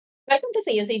Welcome to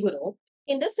CSEGuru.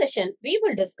 In this session, we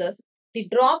will discuss the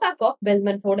drawback of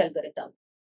Bellman-Ford algorithm.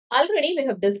 Already we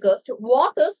have discussed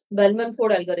what is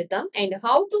Bellman-Ford algorithm and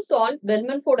how to solve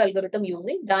Bellman-Ford algorithm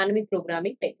using dynamic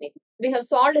programming technique. We have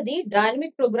solved the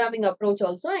dynamic programming approach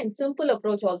also and simple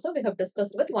approach also we have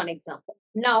discussed with one example.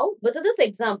 Now, with this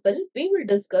example, we will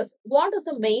discuss what is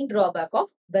the main drawback of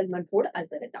Bellman-Ford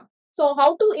algorithm. So,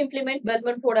 how to implement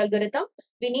Bellman-Ford algorithm?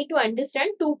 We need to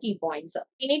understand two key points.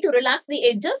 We need to relax the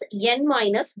edges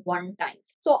n-1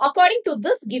 times. So, according to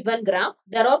this given graph,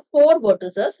 there are 4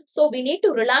 vertices. So, we need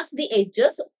to relax the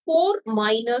edges 4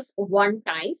 minus 1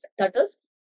 times. That is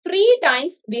 3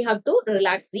 times we have to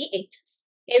relax the edges.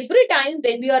 Every time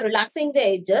when we are relaxing the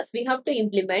edges, we have to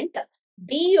implement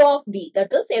d of v.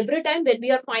 That is, every time when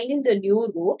we are finding the new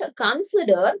root,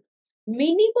 consider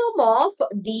minimum of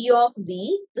d of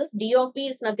v. This d of v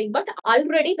is nothing but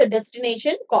already the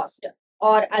destination cost,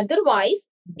 or otherwise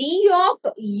d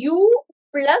of u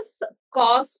plus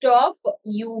cost of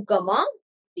u comma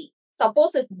v.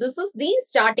 Suppose if this is the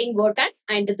starting vertex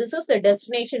and this is the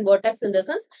destination vertex, in the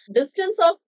sense distance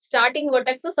of starting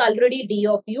vertex is already d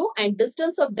of u and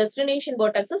distance of destination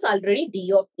vertex is already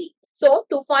d of v. So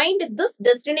to find this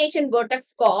destination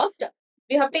vertex cost,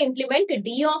 we have to implement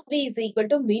d of v is equal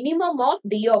to minimum of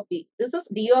d of v. This is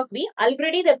d of v.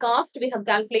 Already the cost we have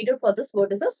calculated for this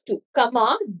vertex is 2,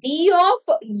 comma d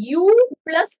of u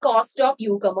plus cost of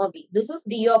u comma v. This is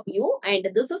d of u and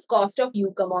this is cost of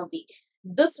u comma v.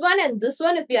 This one and this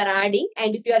one if we are adding,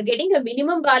 and if you are getting a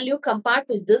minimum value compared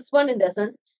to this one, in the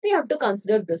sense we have to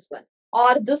consider this one,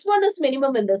 or this one is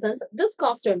minimum, in the sense this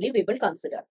cost only we will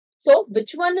consider. So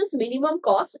which one is minimum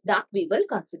cost, that we will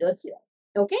consider here.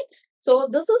 Okay. So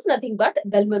this is nothing but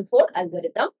Bellman-Ford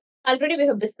algorithm. Already we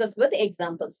have discussed with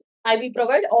examples. I will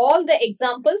provide all the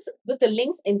examples with the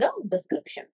links in the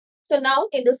description. So now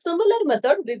in the similar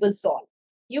method we will solve.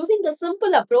 Using the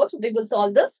simple approach, we will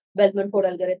solve this Bellman-Ford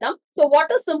algorithm. So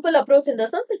what is simple approach, in the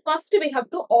sense? First we have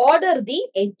to order the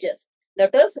edges.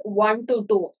 That is 1 to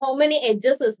 2. How many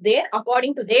edges is there?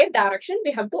 According to their direction,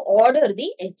 we have to order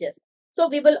the edges. So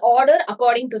we will order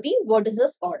according to the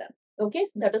vertices order. Okay,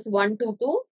 that is 1 to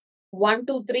 2. 1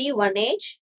 to 3, 1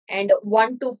 edge, and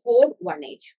 1 to 4, 1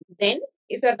 edge. Then,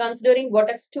 if you are considering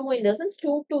vertex 2, in the sense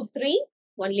 2 to 3,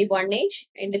 only 1 edge,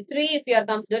 and 3 if you are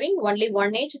considering only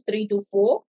 1 edge, 3 to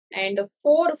 4, and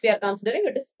 4 if you are considering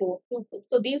it is 4 to 2.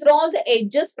 So, these are all the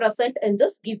edges present in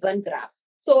this given graph.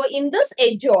 So, in this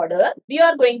edge order, we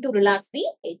are going to relax the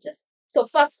edges. So,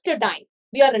 first time,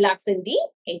 we are relaxing the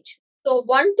edge. So,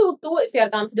 1 to 2 if you are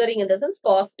considering, in the sense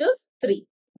cost is 3.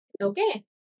 Okay.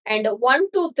 And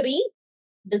 1 to 3,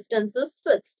 distance is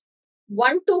 6.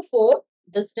 1 to 4,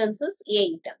 distance is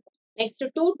 8. Next, 2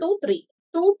 to 3.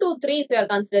 2 to 3, if you are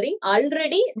considering,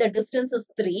 already the distance is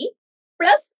 3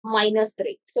 plus minus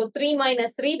 3. So, 3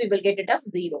 minus 3, we will get it as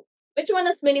 0. Which one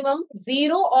is minimum?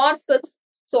 0 or 6.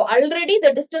 So, already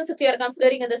the distance, if you are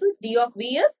considering, in the sense d of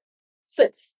v is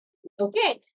 6.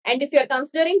 Okay. And if you are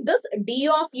considering this d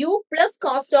of u plus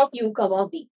cost of u comma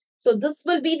v. So, this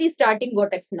will be the starting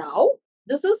vertex now.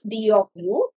 This is d of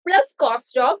u plus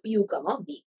cost of u comma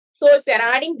v. So, if you are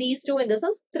adding these two, in the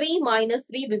sense 3 minus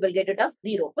 3, we will get it as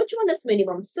 0. Which one is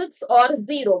minimum? 6 or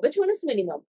 0? Which one is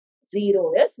minimum?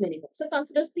 0 is minimum. So,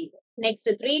 consider 0. Next,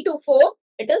 3 to 4,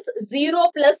 it is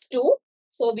 0 plus 2.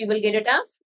 So, we will get it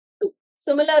as 2.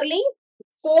 Similarly,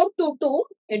 4 to 2,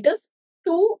 it is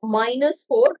 2 minus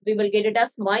 4. We will get it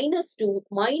as minus 2.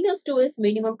 Minus 2 is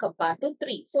minimum compared to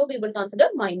 3. So, we will consider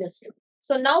minus 2.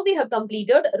 So, now we have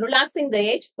completed relaxing the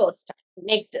edge first time.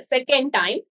 Next, second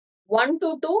time, 1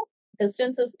 to 2,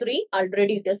 distance is 3,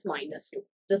 already it is minus 2.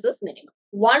 This is minimum.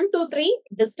 1 to 3,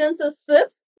 distance is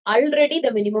 6, already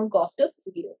the minimum cost is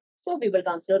 0. So, we will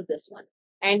consider this one.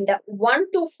 And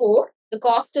 1 to 4, the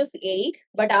cost is 8,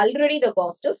 but already the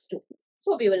cost is 2.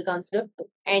 So, we will consider 2.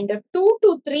 And 2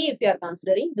 to 3, if you are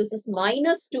considering, this is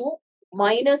minus 2,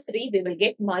 minus 3, we will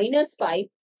get minus 5.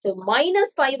 So,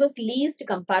 minus 5 is least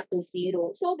compared to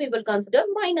 0. So, we will consider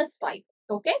minus 5.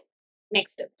 Okay.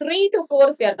 Next, 3 to 4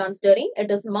 if you are considering, it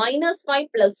is minus 5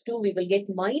 plus 2. We will get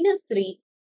minus 3.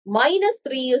 Minus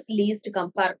 3 is least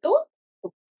compared to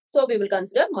 2. So, we will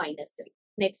consider minus 3.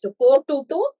 Next, 4 to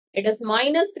 2, it is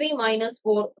minus 3 minus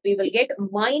 4. We will get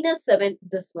minus 7.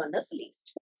 This one is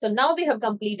least. So, now we have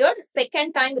completed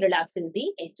second time relaxing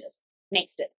the edges.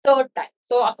 Next, third time.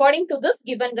 So, according to this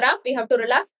given graph, we have to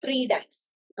relax 3 times.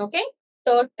 Okay,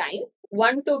 third time,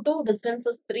 1 to 2, distance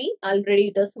is 3,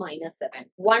 already it is minus 7.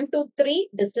 1 to 3,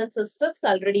 distance is 6,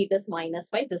 already it is minus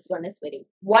 5, this one is minimum.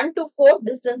 1 to 4,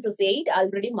 distance is 8,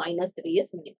 already minus 3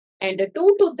 is minimum. And 2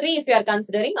 to 3, if you are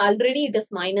considering, already it is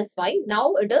minus 5.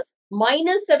 Now it is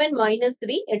minus 7, minus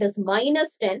 3, it is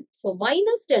minus 10. So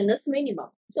minus 10 is minimum.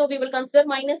 So we will consider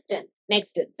minus 10.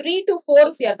 Next, 3 to 4,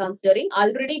 if you are considering,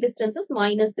 already distance is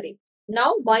minus 3.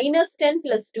 Now minus 10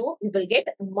 plus 2, we will get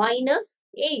minus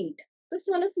 8. This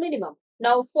one is minimum.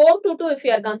 Now 4 to 2, if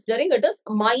you are considering, it is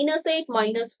minus 8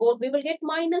 minus 4, we will get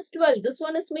minus 12. This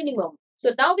one is minimum.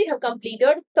 So now we have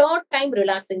completed third time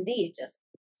relaxing the edges.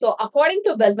 So according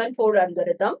to Bellman-Ford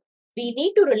algorithm, we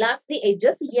need to relax the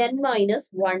edges n minus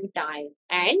 1 time.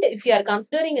 And if you are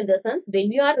considering in the sense,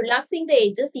 when you are relaxing the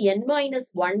edges n minus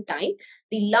 1 time,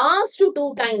 the last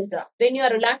two times, when you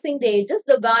are relaxing the edges,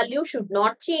 the value should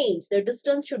not change. The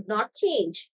distance should not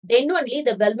change. Then only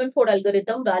the Bellman-Ford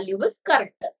algorithm value is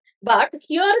correct. But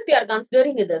here, if you are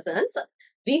considering in the sense,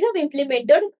 we have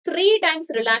implemented 3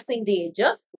 times relaxing the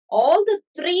edges. All the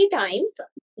 3 times,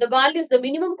 the values, the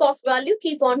minimum cost value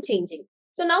keep on changing.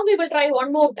 So now we will try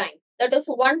one more time. That is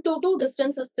 1 to 2,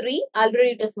 distance is 3,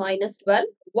 already it is minus 12.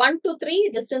 1 to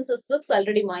 3, distance is 6,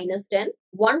 already minus 10.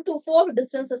 1 to 4,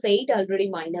 distance is 8, already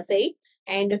minus 8.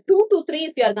 And 2 to 3,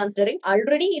 if you are considering,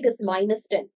 already it is minus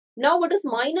 10. Now it is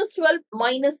minus 12,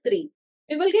 minus 3.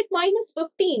 We will get minus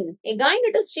 15. Again,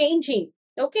 it is changing.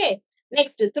 Okay.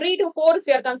 Next, 3 to 4, if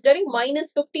you are considering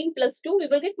minus 15 plus 2, we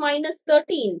will get minus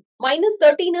 13. Minus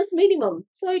 13 is minimum.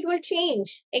 So it will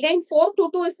change. Again, 4 to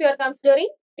 2, if you are considering,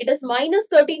 it is minus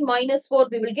 13 minus 4,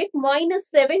 we will get minus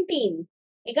 17.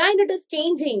 Again, it is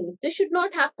changing. This should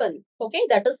not happen. Okay,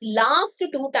 that is last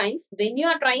 2 times. When you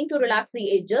are trying to relax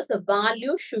the edges, the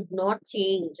value should not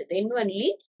change. Then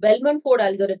only Bellman-Ford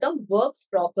algorithm works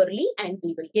properly and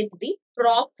we will get the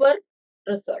proper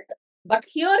result. But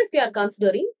here, if you are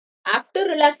considering, after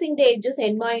relaxing the edges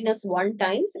n minus 1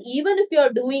 times, even if you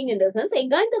are doing in the sense,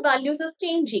 again the values is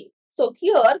changing. So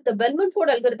here, the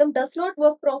Bellman-Ford algorithm does not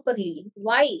work properly.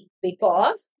 Why?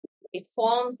 Because it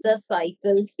forms a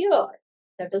cycle here.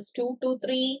 That is 2 to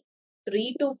 3,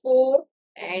 3 to 4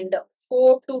 and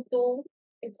 4 to 2.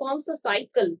 It forms a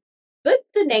cycle with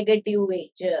the negative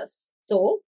edges.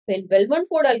 So, when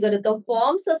Bellman-Ford algorithm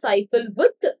forms a cycle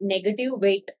with negative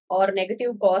weight or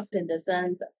negative cost in the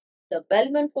sense, the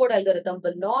Bellman-Ford algorithm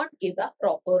will not give a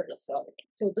proper result.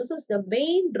 So, this is the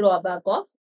main drawback of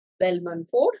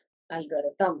Bellman-Ford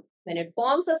algorithm. When it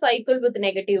forms a cycle with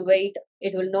negative weight,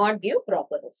 it will not give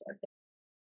proper result.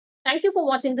 Thank you for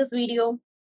watching this video.